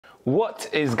What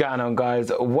is going on,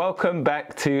 guys? Welcome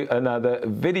back to another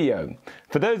video.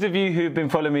 For those of you who've been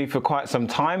following me for quite some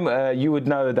time, you would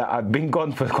know that I've been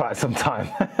gone for quite some time.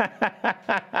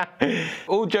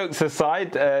 All jokes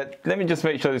aside, let me just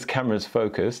make sure this camera's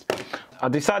focused. I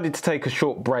decided to take a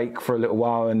short break for a little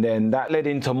while, and then that led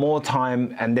into more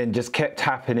time, and then just kept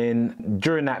happening.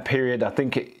 During that period, I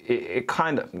think it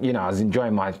kind of, you know, I was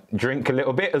enjoying my drink a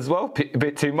little bit as well, a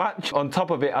bit too much. On top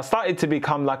of it, I started to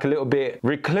become like a little bit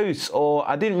recluse, or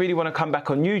I didn't really want to come back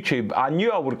on YouTube. I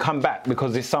knew I would come back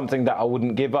because it's something that I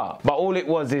wouldn't give up. But all it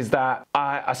was is that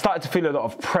I started to feel a lot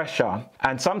of pressure.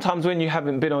 And sometimes when you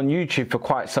haven't been on YouTube for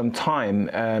quite some time,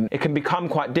 it can become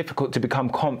quite difficult to become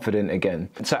confident again.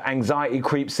 So anxiety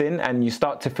creeps in and you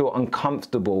start to feel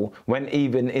uncomfortable when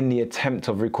even in the attempt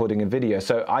of recording a video.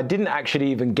 So I didn't actually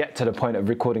even get to the point of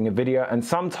recording a video, and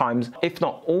sometimes, if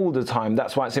not all the time,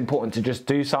 that's why it's important to just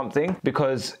do something,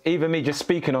 because even me just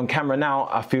speaking on camera now,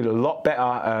 I feel a lot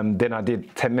better than I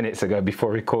did 10 minutes ago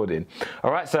before recording.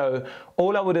 All right, so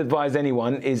all I would advise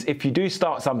anyone is, if you do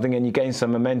start something and you gain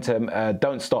some momentum,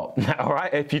 don't stop. All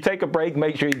right, if you take a break,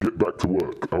 make sure you get back to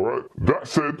work. All right, that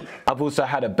said, I've also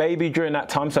had a baby during that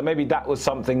time, so maybe that was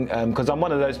something, because I'm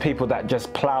one of those people that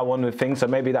just plow on with things, so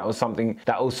maybe that was something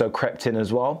that also crept in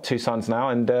as well. 2 sons now,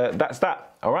 and that's that.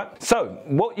 All right, so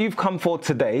what you've come for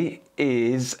today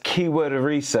is keyword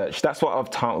research. That's what I've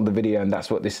titled the video, and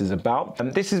that's what this is about.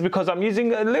 And this is because I'm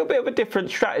using a little bit of a different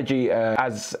strategy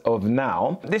as of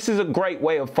now. This is a great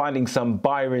way of finding some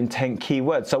buyer intent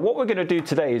keywords. So what we're going to do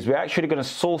today is we're actually going to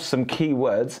source some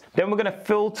keywords, then we're going to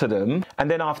filter them, and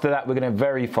then after that we're going to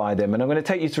verify them. And I'm going to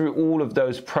take you through all of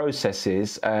those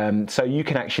processes so you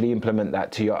can actually implement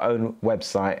that to your own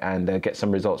website and get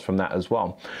some results from that as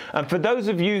well. And for those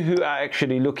of you who are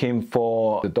actually looking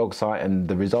for the dog site and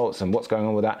the results and what's going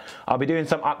on with that, I'll be doing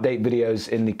some update videos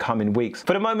in the coming weeks.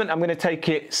 For the moment, I'm going to take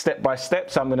it step by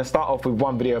step. So I'm going to start off with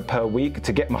 1 video per week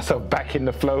to get myself back in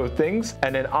the flow of things,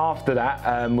 and then after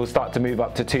that we'll start to move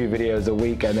up to 2 videos a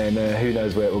week, and then who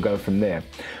knows where it will go from there.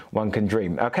 One can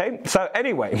dream. Okay, so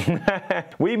anyway,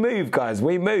 we move, guys,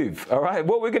 we move. All right,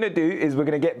 what we're going to do is we're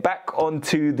going to get back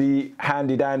onto the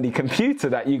handy dandy computer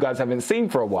that you guys haven't seen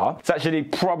for a while. It's actually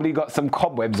probably got some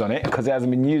cobwebs on it because it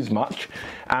hasn't been used much,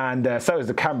 and so is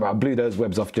the camera. I blew those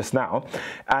webs off just now,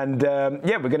 and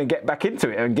yeah, we're going to get back into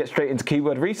it and get straight into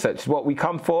keyword research. It's what we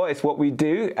come for, it's what we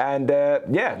do, and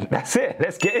yeah, that's it.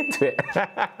 Let's get into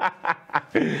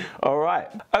it. All right,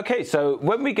 okay, so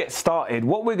when we get started,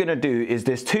 what we're going to do is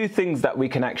there's 2 things that we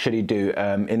can actually do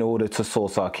in order to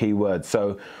source our keywords.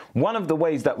 So one of the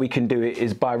ways that we can do it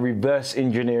is by reverse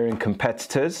engineering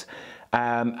competitors.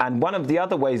 And one of the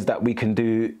other ways that we can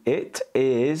do it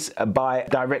is by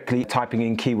directly typing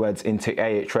in keywords into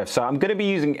AHrefs. So I'm going to be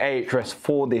using AHrefs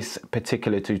for this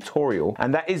particular tutorial,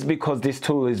 and that is because this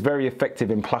tool is very effective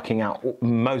in plucking out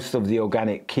most of the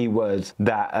organic keywords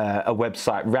that a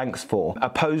website ranks for,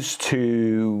 opposed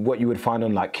to what you would find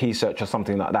on like keysearch or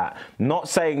something like that. Not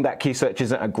saying that keysearch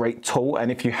isn't a great tool,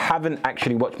 and if you haven't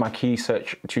actually watched my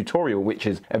keysearch tutorial, which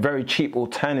is a very cheap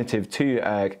alternative to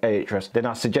AHrefs, then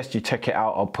I suggest you check it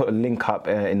out. I'll put a link up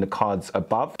in the cards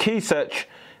above. Keysearch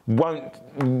won't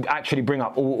actually bring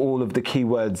up all of the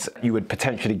keywords you would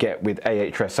potentially get with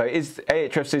AHrefs. So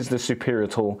AHrefs is the superior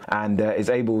tool, and is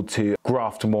able to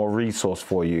graft more resource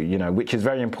for you, you know, which is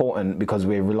very important because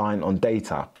we're reliant on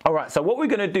data. All right, so what we're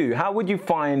going to do, how would you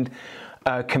find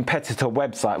a competitor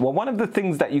website? Well, one of the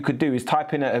things that you could do is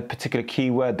type in a particular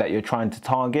keyword that you're trying to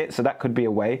target. So that could be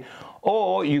a way.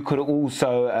 Or you could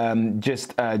also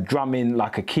just drum in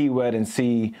like a keyword and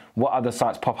see what other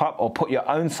sites pop up, or put your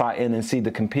own site in and see the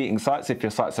competing sites if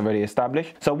your site's already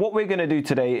established. So what we're going to do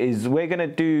today is we're going to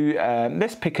do,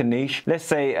 let's pick a niche, let's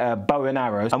say bow and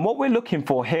arrows. And what we're looking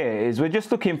for here is we're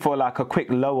just looking for like a quick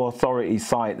low authority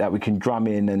site that we can drum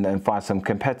in and find some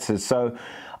competitors. So,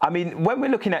 I mean, when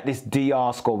we're looking at this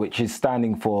DR score, which is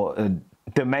standing for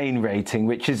domain rating,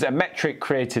 which is a metric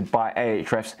created by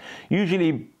AHrefs,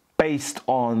 usually based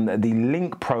on the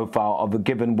link profile of a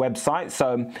given website.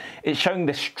 So it's showing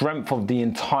the strength of the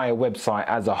entire website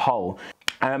as a whole.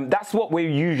 That's what we're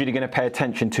usually going to pay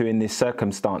attention to in this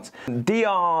circumstance.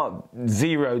 DR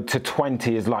 0 to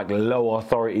 20 is like low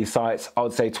authority sites. I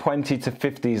would say 20 to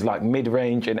 50 is like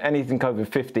mid-range, and anything over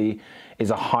 50 is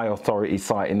a high authority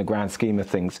site in the grand scheme of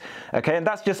things. Okay, and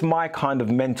that's just my kind of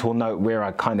mental note where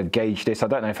I kind of gauge this. I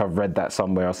don't know if I've read that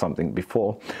somewhere or something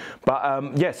before, but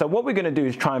yeah, so what we're going to do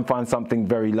is try and find something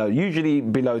very low, usually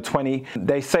below 20.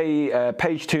 They say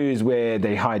page 2 is where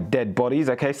they hide dead bodies.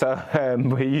 Okay, so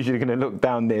we're usually going to look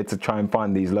down there to try and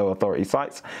find these low authority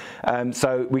sites.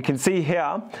 So we can see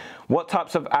here what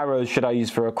types of arrows should I use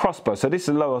for a crossbow? So this is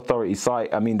a low authority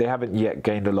site. I mean, they haven't yet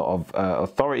gained a lot of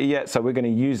authority yet, so we're going to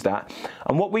use that.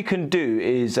 And what we can do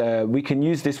is we can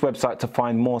use this website to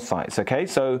find more sites. Okay,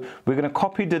 so we're going to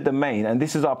copy the domain, and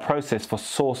this is our process for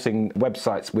sourcing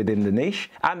websites within the niche.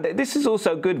 And this is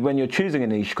also good when you're choosing a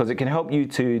niche, because it can help you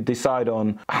to decide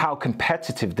on how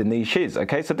competitive the niche is.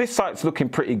 Okay, so this site's looking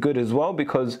pretty good as well,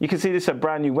 because you can see this is a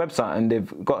brand new website and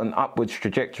they've got an upwards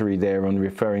trajectory there on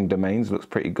referring domains. Looks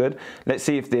pretty good. Let's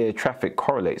see if their traffic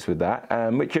correlates with that,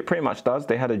 which it pretty much does.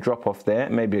 They had a drop off there,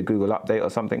 maybe a Google update or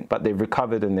something, but they've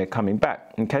recovered and they're coming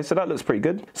back. Okay, so that looks pretty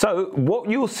good. So what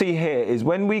you'll see here is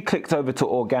when we clicked over to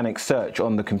organic search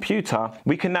on the computer,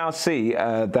 we can now see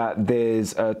that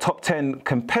there's top 10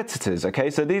 competitors.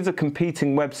 Okay, so these are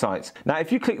competing websites. Now,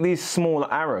 if you click these small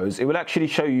arrows, it will actually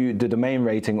show you the domain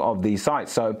rating of these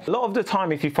sites. So a lot of the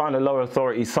time, if you find a low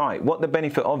authority site, what the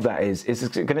benefit of that is it's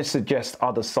going to suggest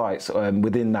other sites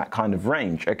within that kind of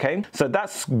range. Okay, so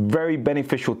that's very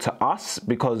beneficial to us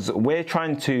because we're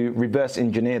trying to reverse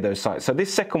engineer those sites. So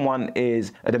this second one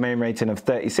is a domain rating of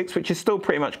 36, which is still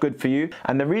pretty much good for you.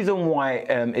 And the reason why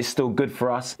it's still good for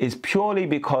us is purely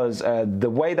because the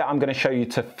way that I'm going to show you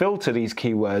to filter these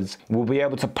keywords, we'll be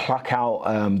able to pluck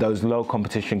out those low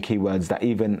competition keywords that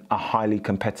even a highly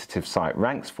competitive site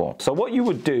ranks for. So what you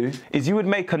would do is you would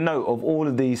make a note of all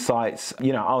of these sites.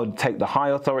 You know, I would take the high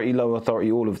authority, low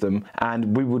authority, all of them,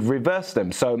 and we would reverse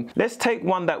them. So let's take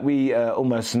one that we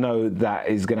almost know that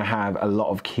is going to have a lot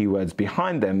of keywords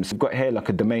behind them. So we've got here like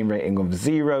a domain rating of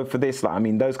 0 for this. Like, I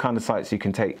mean, those kind of sites, you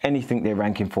can take anything they're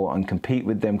ranking for and compete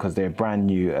with them because they're a brand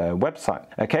new website.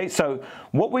 Okay, so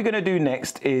what we're going to do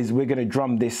next is we're going to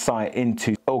drum this site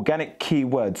into Organic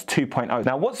Keywords 2.0.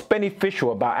 Now, what's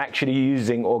beneficial about actually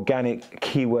using Organic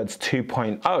Keywords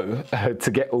 2.0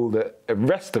 to get all the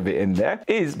rest of it in there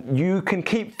is you can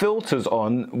keep filters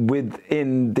on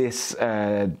within this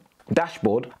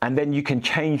dashboard, and then you can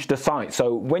change the site.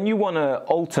 So when you want to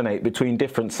alternate between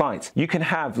different sites, you can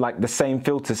have like the same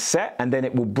filters set, and then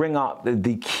it will bring up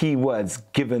the keywords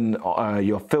given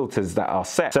your filters that are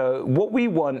set. So what we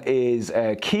want is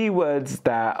keywords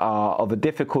that are of a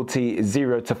difficulty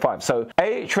 0 to 5. So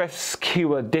AHrefs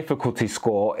keyword difficulty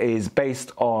score is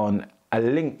based on a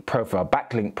link profile,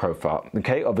 backlink profile,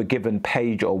 okay, of a given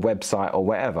page or website or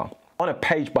whatever. On a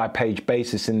page-by-page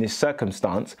basis in this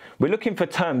circumstance, we're looking for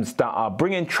terms that are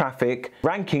bringing traffic,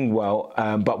 ranking well,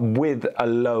 but with a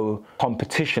low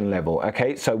competition level,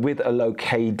 okay? So with a low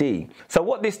KD. So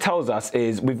what this tells us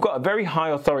is we've got a very high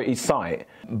authority site,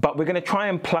 but we're gonna try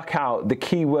and pluck out the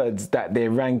keywords that they're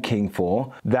ranking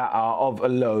for that are of a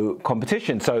low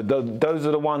competition. So those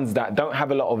are the ones that don't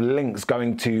have a lot of links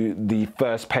going to the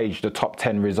first page, the top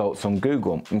 10 results on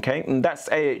Google, okay? And that's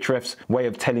Ahrefs' way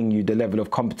of telling you the level of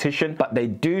competition. But they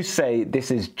do say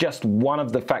this is just one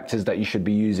of the factors that you should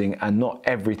be using and not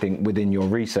everything within your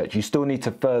research. You still need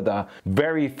to further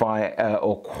verify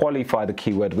or qualify the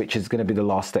keyword, which is going to be the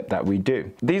last step that we do.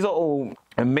 These are all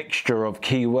a mixture of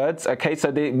keywords, okay?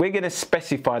 So we're going to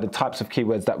specify the types of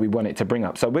keywords that we want it to bring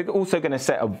up. So we're also going to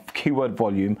set a keyword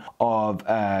volume of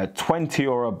 20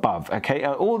 or above, okay?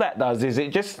 All that does is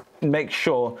it just makes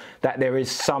sure that there is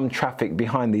some traffic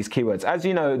behind these keywords. As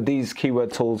you know, these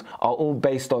keyword tools are all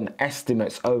based on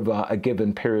estimates over a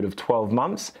given period of 12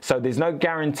 months. So there's no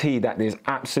guarantee that there's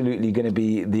absolutely going to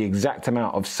be the exact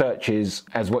amount of searches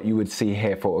as what you would see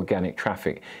here for organic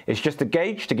traffic. It's just a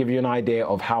gauge to give you an idea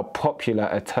of how popular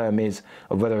a term is,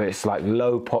 or whether it's like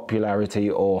low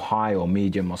popularity or high or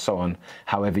medium or so on,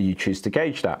 however you choose to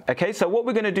gauge that. Okay, so what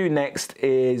we're going to do next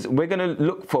is we're going to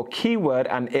look for keyword,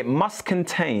 and it must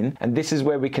contain, and this is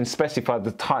where we can specify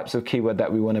the types of keyword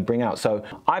that we want to bring out. So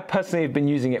I personally have been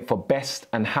using it for best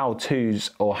and how-tos,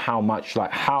 or how much,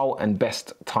 like how and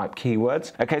best type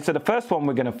keywords. Okay, so the first one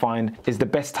we're going to find is the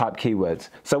best type keywords.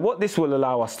 So what this will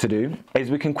allow us to do is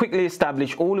we can quickly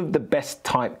establish all of the best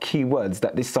type keywords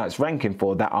that this site's ranking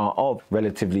for that are of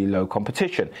relatively low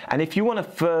competition. And if you want to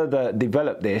further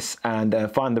develop this and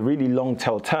find the really long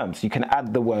tail terms, you can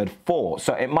add the word for.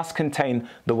 So it must contain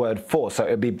the word for. So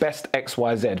it'll be best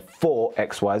XYZ for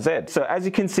XYZ. So as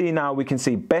you can see now, we can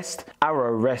see best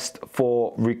arrow rest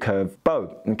for recurve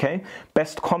bow, okay?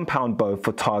 Best compound bow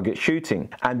for target shooting.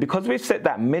 And because we've set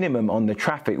that minimum on the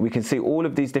traffic, we can see all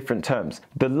of these different terms.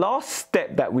 The last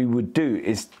step that we would do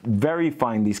is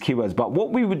verifying these keywords. But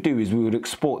what we would do is we would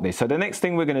export this. So the next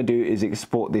thing we're going to do is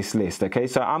export this list, okay?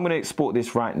 So I'm going to export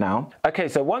this right now. Okay,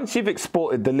 so once you've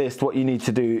exported the list, what you need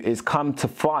to do is come to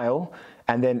File,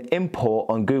 and then import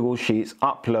on Google Sheets,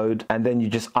 upload, and then you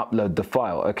just upload the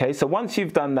file. Okay, so once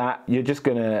you've done that, you're just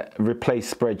gonna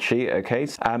replace spreadsheet. Okay,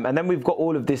 and then we've got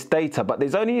all of this data, but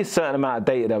there's only a certain amount of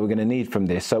data that we're gonna need from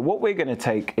this. So what we're gonna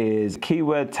take is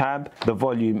keyword tab, the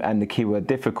volume, and the keyword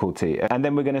difficulty, and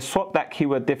then we're gonna swap that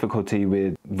keyword difficulty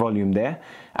with volume there,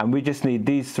 and we just need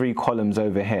these 3 columns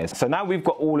over here. So now we've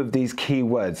got all of these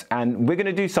keywords, and we're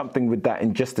gonna do something with that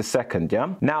in just a second.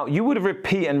 Yeah, now you would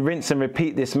repeat and rinse and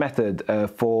repeat this method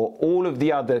for all of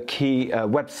the other key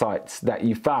websites that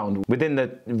you found within the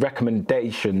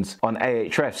recommendations on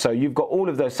Ahrefs. So you've got all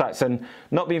of those sites, and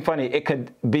not being funny, it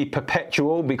could be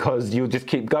perpetual because you'll just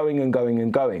keep going and going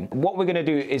and going. What we're gonna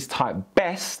do is type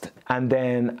best and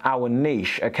then our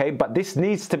niche, okay? But this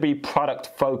needs to be product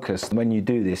focused when you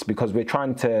do this, because we're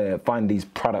trying to find these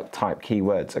product type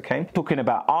keywords, okay? Talking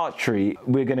about archery,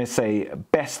 we're gonna say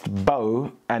best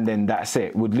bow, and then that's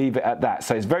it. We'd leave it at that.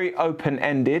 So it's very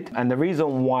open-ended, and the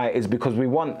reason why is because we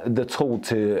want the tool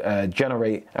to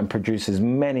generate and produce as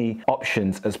many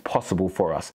options as possible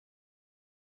for us.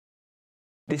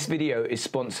 This video is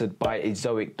sponsored by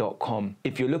Izoic.com.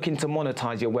 If you're looking to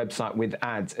monetize your website with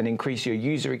ads and increase your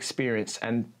user experience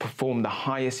and perform the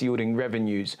highest yielding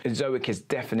revenues, Izoic is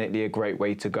definitely a great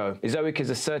way to go. Izoic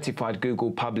is a certified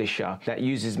Google publisher that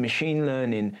uses machine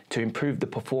learning to improve the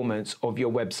performance of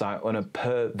your website on a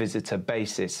per visitor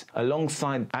basis.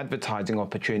 Alongside advertising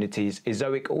opportunities,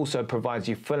 Izoic also provides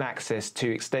you full access to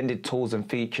extended tools and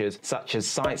features such as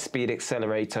Site Speed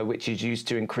Accelerator, which is used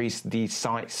to increase the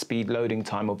site speed loading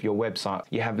time of your website.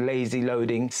 You have lazy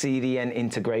loading, CDN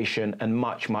integration, and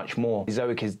much more.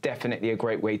 Izoic is definitely a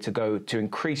great way to go to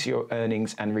increase your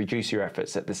earnings and reduce your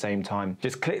efforts at the same time.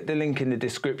 Just click the link in the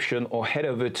description or head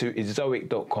over to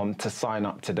Izoic.com to sign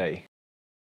up today.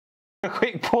 A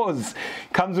quick pause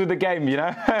comes with the game, you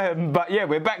know. But yeah,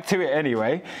 we're back to it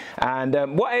anyway. And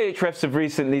what Ahrefs have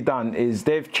recently done is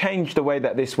they've changed the way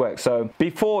that this works. So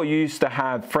before, you used to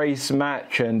have phrase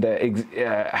match and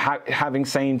having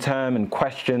same term and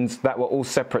questions that were all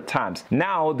separate tabs.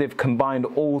 Now they've combined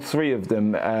all 3 of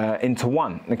them into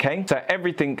one. Okay, so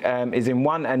everything is in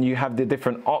one, and you have the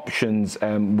different options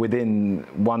within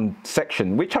one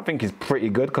section, which I think is pretty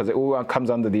good because it all comes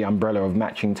under the umbrella of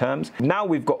matching terms. Now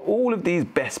we've got all of these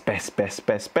best,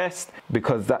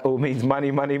 because that all means money,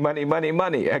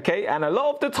 okay? And a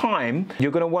lot of the time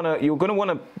you're gonna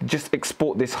wanna just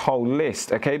export this whole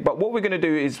list, okay? But what we're gonna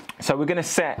do is, so we're gonna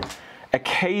set a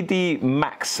KD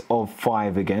max of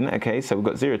 5 again, okay? So we've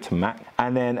got 0 to max,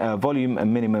 and then a volume a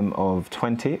minimum of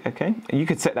 20, okay? You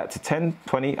could set that to 10,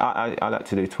 20, I like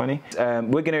to do 20.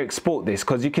 We're gonna export this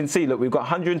because you can see, look, we've got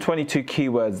 122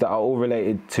 keywords that are all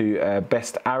related to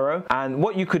best arrow. And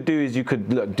what you could do is you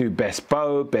could do best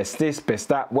bow, best this, best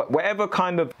that, whatever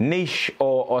kind of niche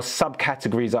or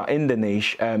subcategories are in the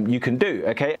niche, you can do,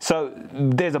 okay? So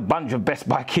there's a bunch of best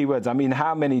by keywords. I mean,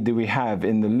 how many do we have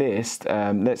in the list?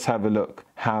 Let's have a look.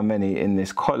 How many in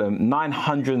this column?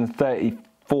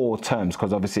 934 terms,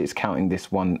 because obviously it's counting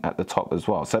this one at the top as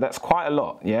well. So that's quite a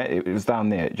lot. Yeah, it was down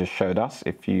there, it just showed us.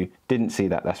 If you didn't see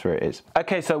that, that's where it is.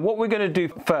 Okay, so what we're going to do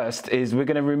first is we're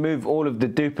going to remove all of the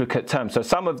duplicate terms. So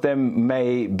some of them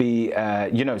may be,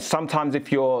 you know, sometimes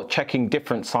if you're checking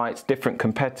different sites, different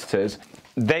competitors,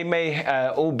 they may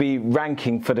all be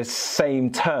ranking for the same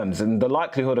terms, and the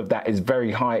likelihood of that is very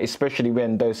high, especially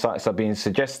when those sites are being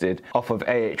suggested off of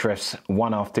Ahrefs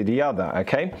one after the other,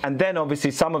 okay? And then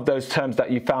obviously some of those terms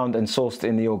that you found and sourced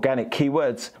in the organic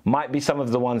keywords might be some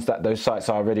of the ones that those sites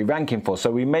are already ranking for. So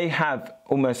we may have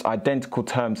almost identical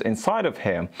terms inside of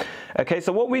here. Okay,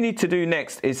 so what we need to do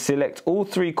next is select all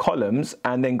 3 columns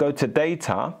and then go to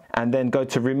data and then go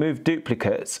to remove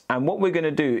duplicates. And what we're going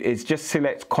to do is just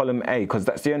select column A, because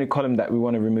that's the only column that we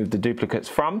want to remove the duplicates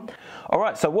from. All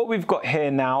right, so what we've got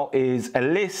here now is a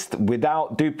list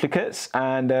without duplicates,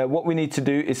 and what we need to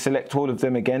do is select all of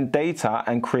them again, data,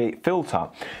 and create filter.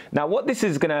 Now what this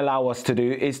is going to allow us to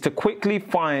do is to quickly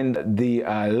find the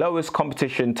lowest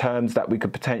competition terms that we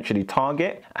could potentially target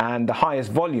and the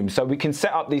highest volume. So we can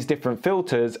set up these different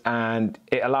filters, and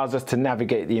it allows us to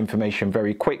navigate the information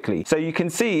very quickly. So you can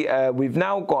see we've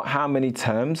now got how many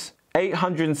terms?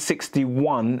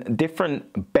 861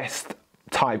 different best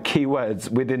type keywords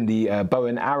within the bow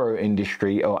and arrow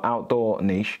industry or outdoor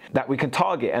niche that we can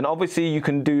target. And obviously you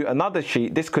can do another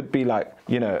sheet. This could be like,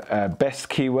 you know, best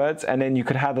keywords, and then you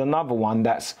could have another one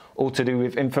that's all to do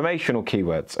with informational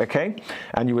keywords, okay?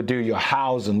 And you would do your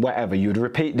hows and whatever. You would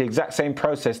repeat the exact same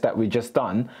process that we just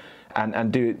done,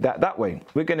 and do that way.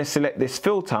 We're going to select this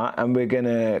filter and we're going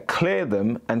to clear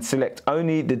them and select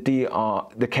only the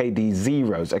KD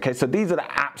zeros. Okay, so these are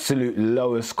the absolute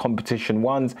lowest competition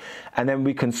ones, and then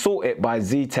we can sort it by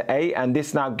Z to A, and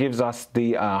this now gives us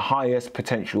the highest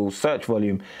potential search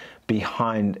volume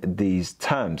behind these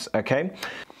terms. Okay,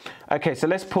 so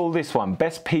let's pull this one,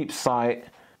 best peep site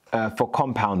for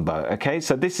compound bow. Okay,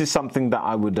 so this is something that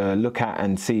I would look at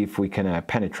and see if we can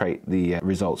penetrate the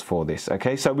results for this.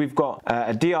 Okay, so we've got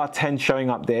a DR10 showing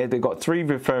up there. They've got 3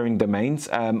 referring domains,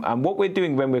 and what we're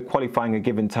doing when we're qualifying a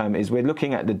given term is we're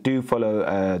looking at the do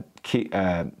follow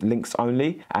links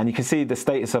only, and you can see the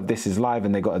status of this is live,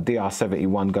 and they got a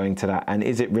DR71 going to that. And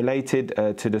is it related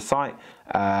to the site?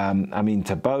 I mean,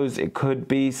 to bows it could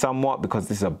be somewhat, because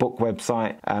this is a book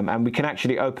website, and we can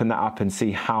actually open that up and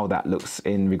see how that looks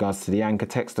in regards to the anchor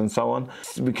text and so on.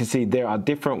 So we can see there are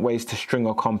different ways to string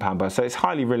or compound bow, so it's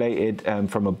highly related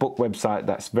from a book website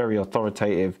that's very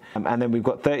authoritative. And then we've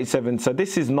got 37, so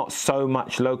this is not so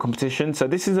much low competition, so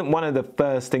this isn't one of the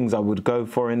first things I would go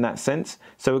for in that sense.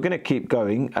 So we're going to keep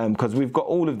going because we've got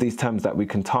all of these terms that we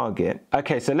can target.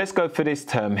 Okay, so let's go for this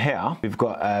term here. We've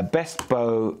got best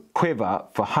bow quiver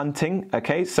for hunting.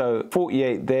 Okay, so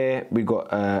 48 there. We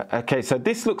got okay, so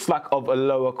this looks like of a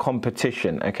lower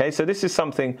competition. Okay, so this is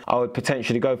something I would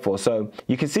potentially go for. So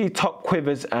you can see top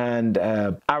quivers and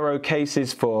arrow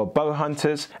cases for bow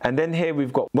hunters, and then here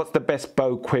we've got what's the best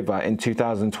bow quiver in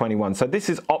 2021. So this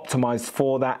is optimized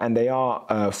for that, and they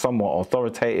are somewhat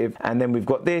authoritative. And then we've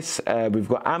got this, we've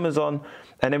got Amazon,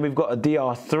 and then we've got a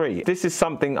DR3. This is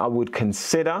something I would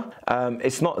consider.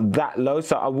 It's not that low,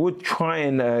 so I would try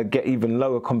and get even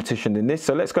lower competition than this.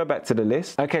 So let's go back to the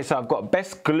list. Okay, so I've got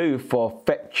best glue for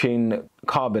fetching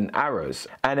carbon arrows,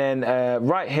 and then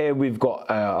right here we've got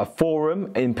a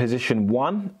forum in position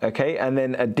 1. Okay, and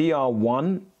then a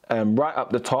DR1 right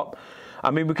up the top. I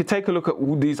mean, we could take a look at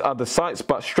all these other sites,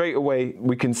 but straight away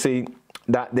we can see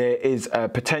that there is a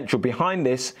potential behind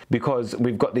this because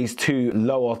we've got these 2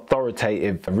 low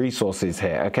authoritative resources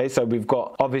here. Okay, so we've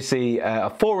got obviously a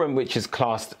forum which is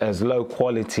classed as low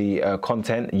quality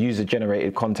content, user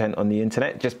generated content on the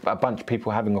internet, just a bunch of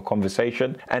people having a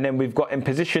conversation. And then we've got in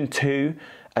position 2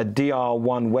 a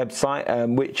DR1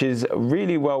 website, which is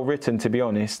really well written, to be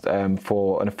honest,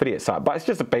 for an affiliate site, but it's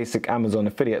just a basic Amazon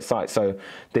affiliate site, so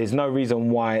there's no reason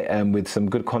why with some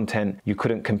good content you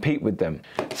couldn't compete with them.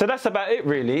 So that's about it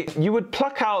really. You would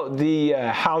pluck out the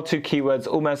how-to keywords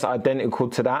almost identical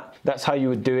to that. That's how you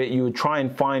would do it. You would try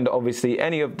and find obviously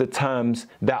any of the terms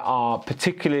that are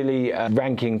particularly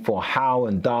ranking for how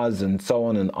and does and so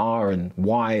on, and are and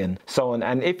why and so on.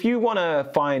 And if you want to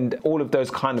find all of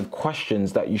those kind of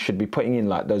questions that you should be putting in,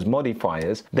 like those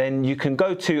modifiers, then you can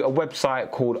go to a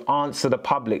website called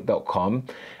answerthepublic.com,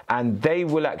 and they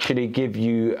will actually give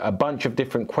you a bunch of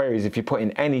different queries. If you put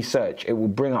in any search, it will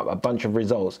bring up a bunch of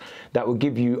results that will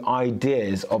give you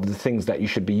ideas of the things that you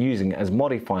should be using as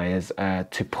modifiers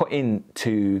to put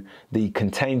into the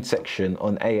contained section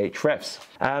on AHrefs.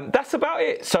 That's about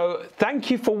it. So thank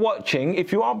you for watching.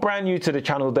 If you are brand new to the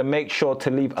channel, then make sure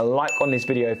to leave a like on this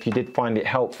video if you did find it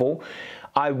helpful.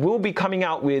 I will be coming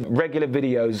out with regular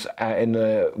videos in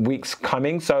the weeks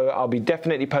coming, so I'll be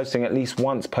definitely posting at least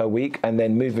once per week and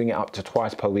then moving it up to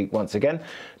twice per week once again.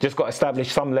 Just got to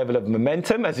establish some level of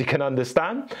momentum, as you can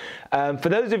understand. For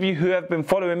those of you who have been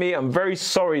following me, I'm very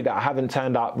sorry that I haven't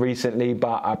turned up recently,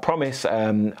 but I promise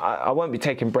I won't be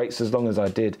taking breaks as long as I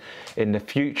did in the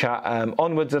future.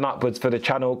 Onwards and upwards for the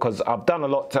channel, because I've done a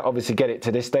lot to obviously get it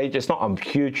to this stage. It's not a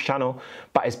huge channel,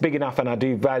 but it's big enough, and I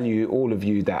do value all of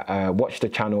you that watch the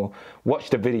channel,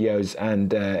 watch the videos,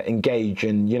 and engage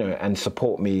and and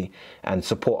support me and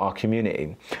support our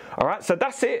community. All right, so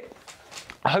that's it.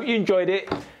 I hope you enjoyed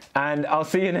it, and I'll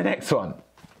see you in the next one.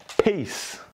 Peace.